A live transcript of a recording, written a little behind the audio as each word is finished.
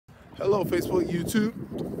Hello, Facebook, YouTube.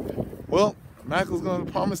 Well, Michael's gonna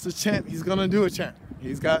promise to chant. He's gonna do a chant. He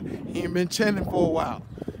ain't been chanting for a while.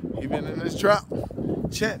 He been in this drought,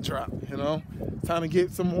 chant drought. Time to get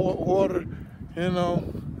some more water.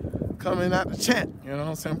 Coming out the chant.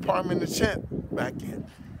 Parting the chant back in.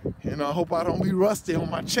 I hope I don't be rusty on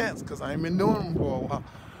my chants because I ain't been doing them for a while.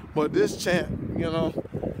 But this chant,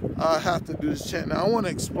 I have to do this chant. Now I want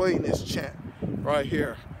to explain this chant right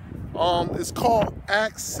here. It's called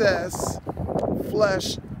Access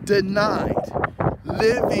Flesh Denied,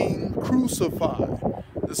 Living Crucified.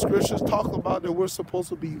 The scriptures talk about that we're supposed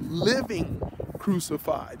to be living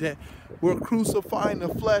crucified, that we're crucifying the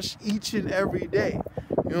flesh each and every day.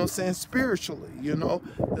 Spiritually.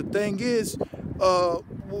 The thing is,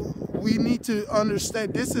 we need to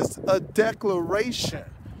understand this is a declaration,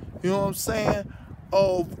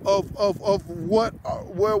 of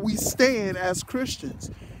where we stand as Christians.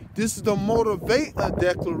 This is the motivate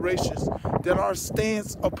declarations that our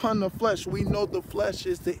stance upon the flesh. We know the flesh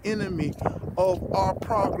is the enemy of our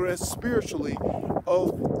progress spiritually,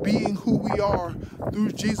 of being who we are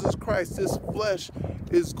through Jesus Christ. This flesh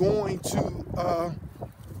is going to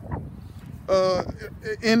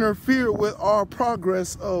interfere with our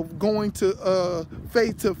progress of going to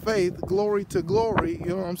faith, glory to glory.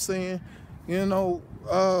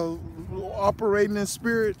 Operating in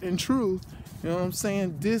spirit and truth.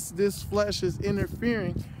 This flesh is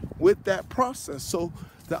interfering with that process. So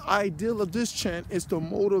the ideal of this chant is to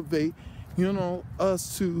motivate,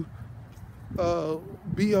 us to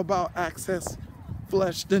be about access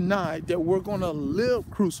flesh denied, that we're going to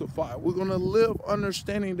live crucified. We're going to live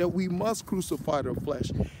understanding that we must crucify the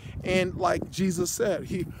flesh. And like Jesus said,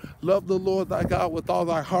 he loved the Lord thy God with all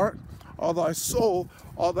thy heart, all thy soul,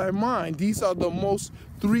 all thy mind. These are the most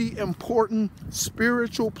three important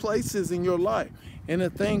spiritual places in your life. And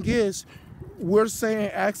the thing is, we're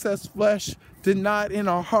saying access flesh denied in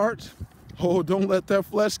our heart. Oh, don't let that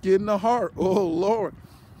flesh get in the heart. Oh, Lord.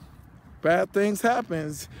 Bad things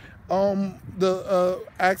happen. The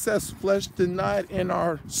access flesh denied in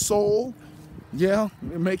our soul. Yeah,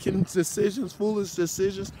 making decisions, foolish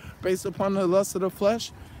decisions based upon the lust of the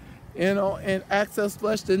flesh. And access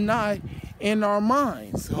flesh denied in our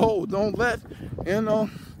minds. Oh, don't let,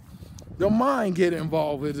 the mind get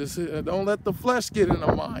involved with this. Don't let the flesh get in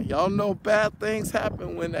the mind. Y'all know bad things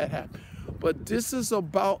happen when that happens. But this is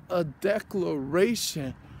about a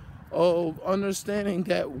declaration of understanding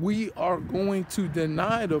that we are going to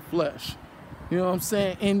deny the flesh,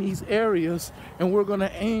 in these areas. And we're going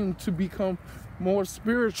to aim to become more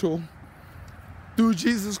spiritual through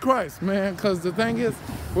Jesus Christ, man. Because the thing is,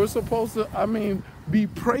 we're supposed to, be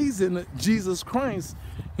praising Jesus Christ,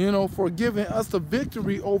 for giving us the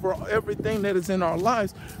victory over everything that is in our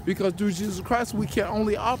lives. Because through Jesus Christ, we can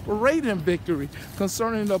only operate in victory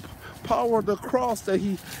concerning the power of the cross that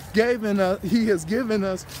He has given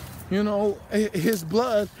us, His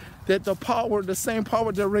blood. That the same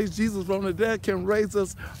power that raised Jesus from the dead can raise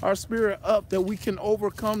us, our spirit up, that we can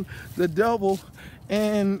overcome the devil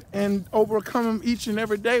and overcome him each and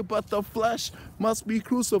every day. But the flesh must be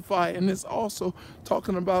crucified. And it's also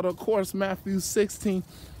talking about, of course, Matthew 16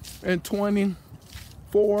 and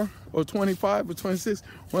 24 or 25 or 26,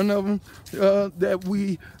 one of them, that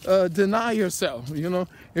we deny yourself.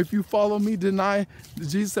 If you follow me,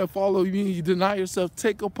 Jesus said, follow me, you deny yourself,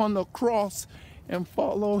 take upon the cross and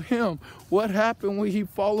follow Him. What happened when He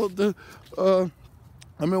followed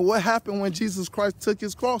what happened when Jesus Christ took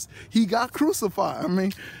His cross? He got crucified.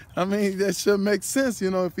 That should make sense.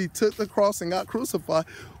 If He took the cross and got crucified,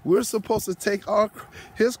 we're supposed to take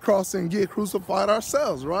His cross and get crucified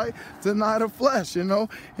ourselves, right? Deny the flesh, and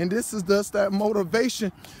this is just that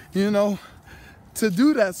motivation, to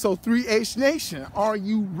do that. So 3H Nation, are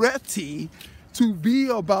you ready to be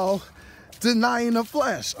about denying the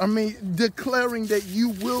flesh? Declaring that you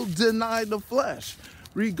will deny the flesh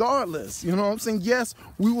regardless. Yes,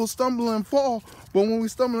 we will stumble and fall, but when we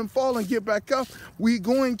stumble and fall and get back up, we're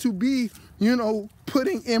going to be,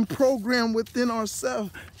 putting in program within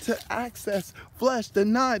ourselves to access flesh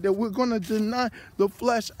denied, that we're going to deny the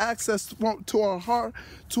flesh access to our heart,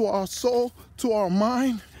 to our soul, to our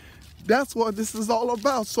mind. That's what this is all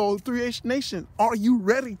about. So 3H Nation, are you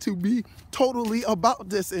ready to be totally about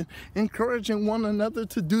this and encouraging one another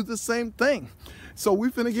to do the same thing? So we're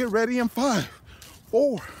finna get ready in 5,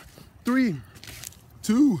 4, 3,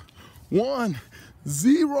 2, 1,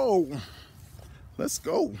 0. Let's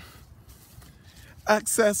go.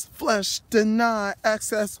 Access flesh deny,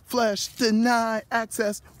 access flesh deny,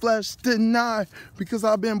 access flesh deny, because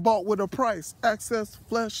I've been bought with a price. Access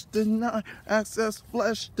flesh deny, access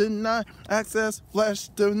flesh deny, access flesh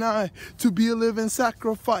deny, to be a living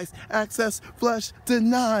sacrifice. Access flesh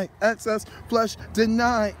deny, access flesh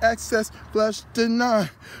deny, access flesh deny,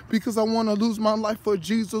 because I want to lose my life for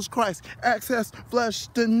Jesus Christ. Access flesh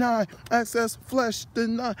deny, access flesh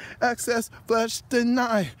deny, access flesh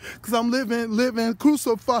deny, because I'm living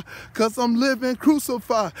crucified, because I'm living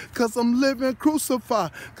crucified, because I'm living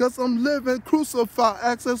crucified, because I'm living crucified.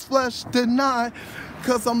 Access flesh deny,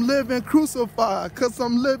 because I'm living crucified, because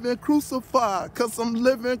I'm living crucified, because I'm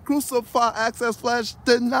living crucified. Access flesh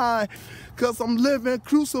deny, because I'm living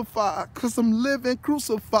crucified, because I'm living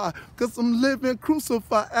crucified, because I'm living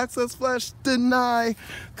crucified. Access flesh deny,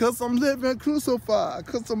 because I'm living crucified,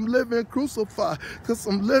 because I'm living crucified, because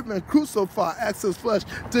I'm living crucified. Access flesh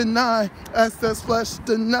deny, access flesh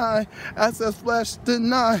deny, access flesh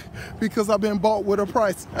deny, because I've been bought with a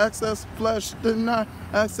price. Access flesh deny,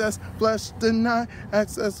 access flesh deny,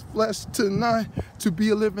 access flesh deny, to be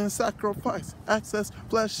a living sacrifice. Access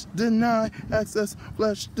flesh deny, access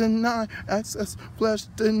flesh deny, access flesh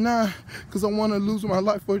deny, because I want to lose my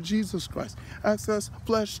life for Jesus Christ. Access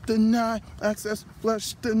flesh deny, access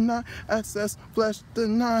flesh deny, access flesh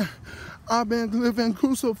deny. I've been living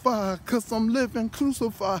crucified, because I'm living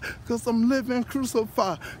crucified, because I'm living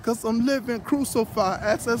crucified, because I'm living crucified.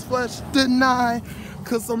 Access flesh deny,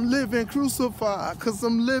 because I'm living crucified, because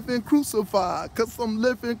I'm living crucified, because I'm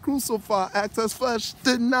living crucified. Access flesh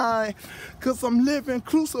deny, because I'm living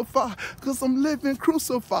crucified, because I'm living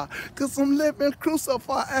crucified, because I'm living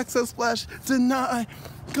crucified. Access flesh deny,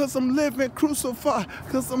 because I'm living crucified,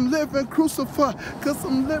 because I'm living crucified, because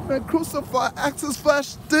I'm living crucified. Access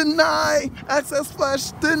flesh deny, access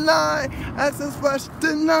flesh deny, access flesh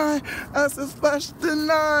deny, access flesh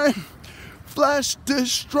deny. Flesh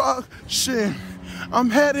destruction. I'm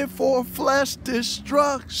headed for flesh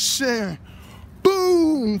destruction.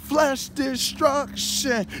 Boom! Flesh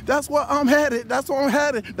destruction. That's where I'm headed. That's where I'm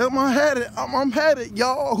headed. That's where I'm headed. I'm headed,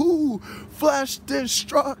 y'all. Who? Flesh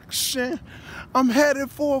destruction. I'm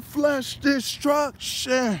headed for flesh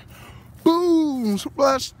destruction. Boom!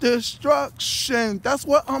 Flesh destruction. That's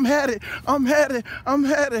where I'm headed. I'm headed. I'm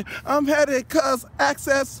headed. I'm headed, cause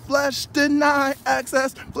access flesh deny,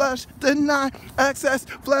 access flesh deny, access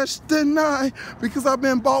flesh deny, because I've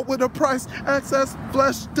been bought with a price. Access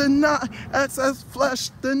flesh deny, access flesh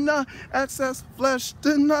deny, access flesh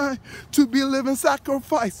deny, to be a living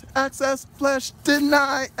sacrifice. Access flesh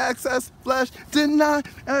deny, access flesh deny,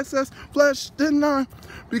 access flesh deny,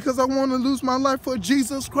 because I want to lose my life for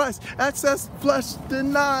Jesus Christ. Access flesh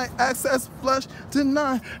deny, access flesh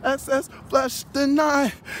deny, access flesh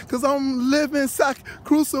deny, because I'm living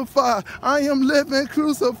crucified. I am living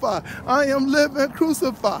crucified. I am living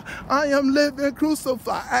crucified. I am living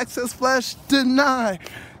crucified. Access flesh deny,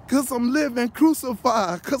 because I'm living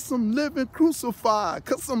crucified, because I'm living crucified,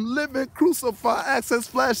 because I'm living crucified. Access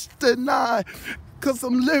flesh deny, because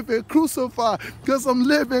I'm living crucified, because I'm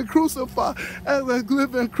living crucified, as I'm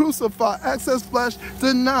living crucified. Access flesh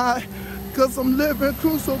deny, because I'm living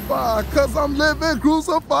crucified, because I'm living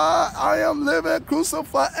crucified. I am living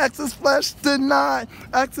crucified. Access flesh deny,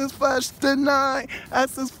 access flesh deny,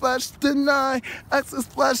 access flesh deny, access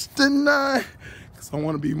flesh deny, because I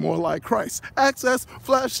want to be more like Christ. Access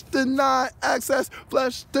flesh deny, access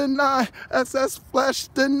flesh deny, access flesh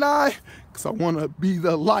deny, because I want to be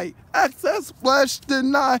the light. Access flesh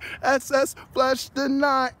deny, access flesh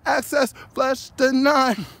deny, access flesh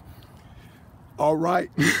deny. All right.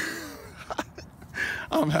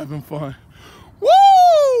 I'm having fun.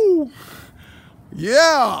 Woo!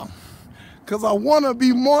 Yeah. Because I want to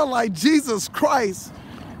be more like Jesus Christ,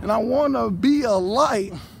 and I want to be a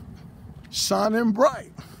light shining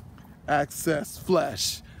bright. Access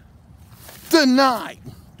flesh deny.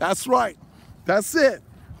 That's right. That's it.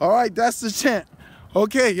 All right, that's the chant.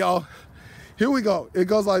 Okay, y'all, here we go. It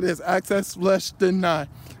goes like this. Access flesh deny,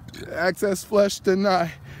 access flesh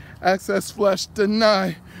deny, access flesh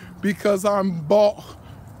deny, because I'm bought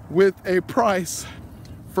with a price.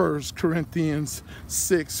 1 Corinthians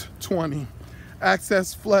 6:20.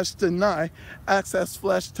 Access flesh deny, access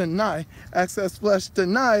flesh deny, access flesh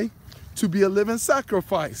deny, to be a living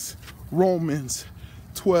sacrifice. Romans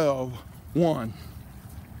 12:1.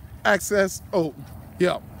 Access,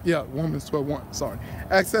 Romans 12:1, sorry.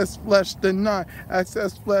 Access flesh deny,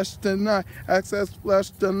 access flesh deny, access flesh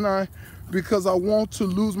deny, because I want to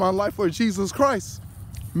lose my life for Jesus Christ.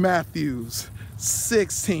 Matthew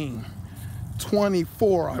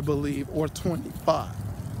 16:24, I believe, or 25,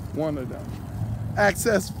 one of them.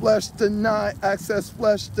 Access flesh deny, access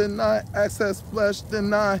flesh deny, access flesh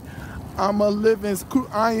deny. I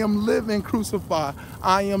am living crucified.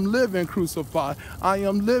 I am living crucified. I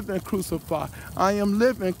am living crucified. I am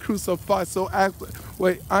living crucified. So I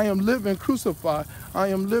am living crucified. I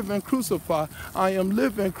am living crucified. I am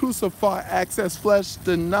living crucified. Access flesh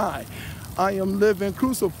deny. I am living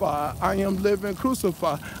crucified. I am living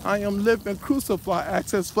crucified. I am living crucified.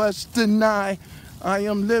 Access flesh deny. I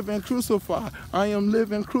am living crucified. I am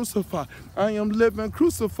living crucified. I am living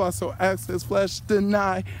crucified. So access flesh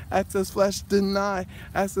deny. Access flesh deny.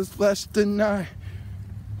 Access flesh deny.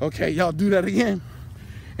 Okay, y'all do that again.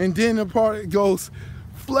 And then the part goes,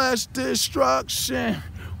 flesh destruction.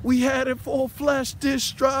 We had it for flesh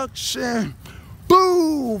destruction.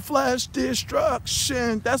 Boom, flesh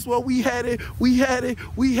destruction. That's what we had it. We had it.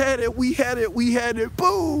 We had it. We had it. We had it.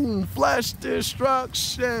 Boom, flesh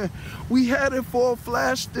destruction. We had it for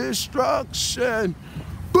flesh destruction.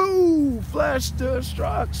 Boom, flesh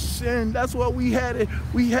destruction. That's what we had it.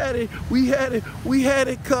 We had it. We had it. We had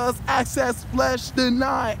it. Cause access flesh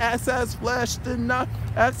deny. Access flesh deny.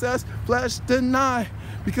 Access flesh deny.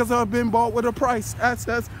 Because I've been bought with a price.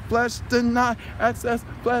 Access flesh deny. Access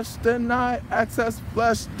flesh deny. Access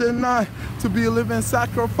flesh deny. To be a living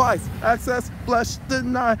sacrifice. Access flesh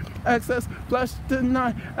deny. Access flesh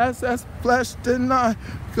deny. Access flesh deny.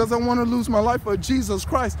 Because I want to lose my life for Jesus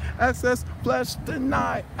Christ. Access flesh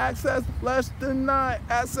deny. Access flesh deny.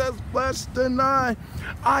 Access flesh deny.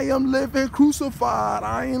 I am living crucified.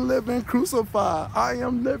 I am living crucified. I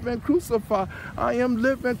am living crucified. I am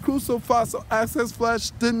living crucified. So access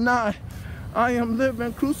flesh deny. I am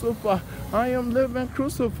living crucified. I am living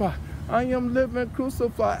crucified. I am living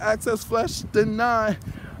crucified. Access flesh deny.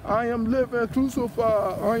 I am living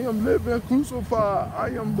crucified. I am living crucified. I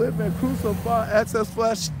am living crucified. Access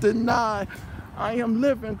flesh deny. I am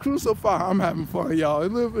living crucified. I'm having fun, y'all.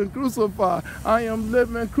 Living crucified. I am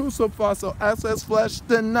living crucified. So access flesh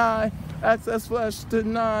deny. Access flesh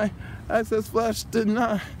deny. Access flesh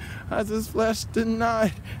deny. Access flesh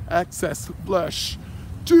deny. Access flesh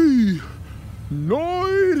denied.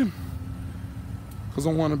 Because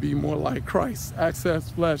I want to be more like Christ. Access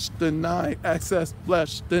flesh deny. Access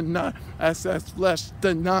flesh deny. Access flesh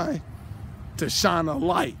deny. To shine a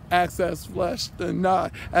light. Access flesh deny.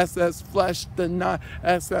 Access flesh deny.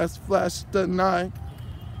 Access flesh deny.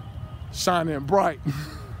 Shining bright.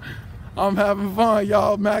 I'm having fun,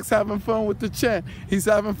 y'all. Max having fun with the chant. He's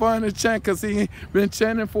having fun to chant because he been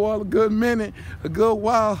chanting for a good minute, a good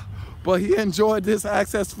while. But he enjoyed this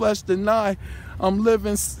access flesh deny. I'm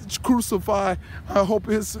living crucified. I hope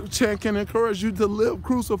his chant can encourage you to live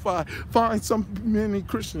crucified. Find so many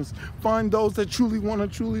Christians. Find those that truly want to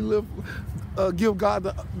truly live, give God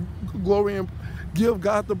the glory and give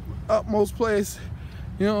God the utmost place.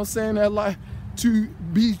 You know what I'm saying? That life to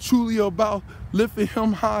be truly about lifting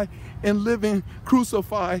him high and living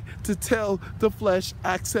crucified, to tell the flesh,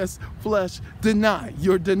 access flesh, deny.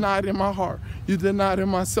 You're denied in my heart. You're denied in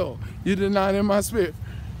my soul. You're denied in my spirit.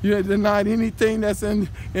 You're denied anything that's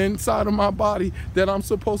inside of my body that I'm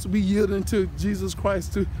supposed to be yielding to Jesus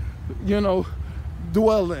Christ to,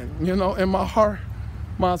 dwell in. In my heart,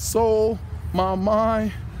 my soul, my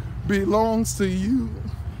mind belongs to you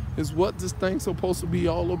is what this thing's supposed to be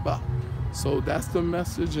all about. So that's the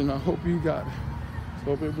message, and I hope you got it.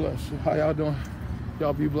 So be blessed. How y'all doing?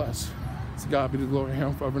 Y'all be blessed. To God be the glory,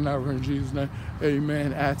 him forever and ever, in Jesus' name.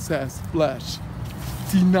 Amen. Access flesh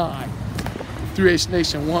denied. 3H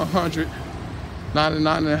Nation 100,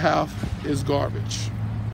 99.5 is garbage.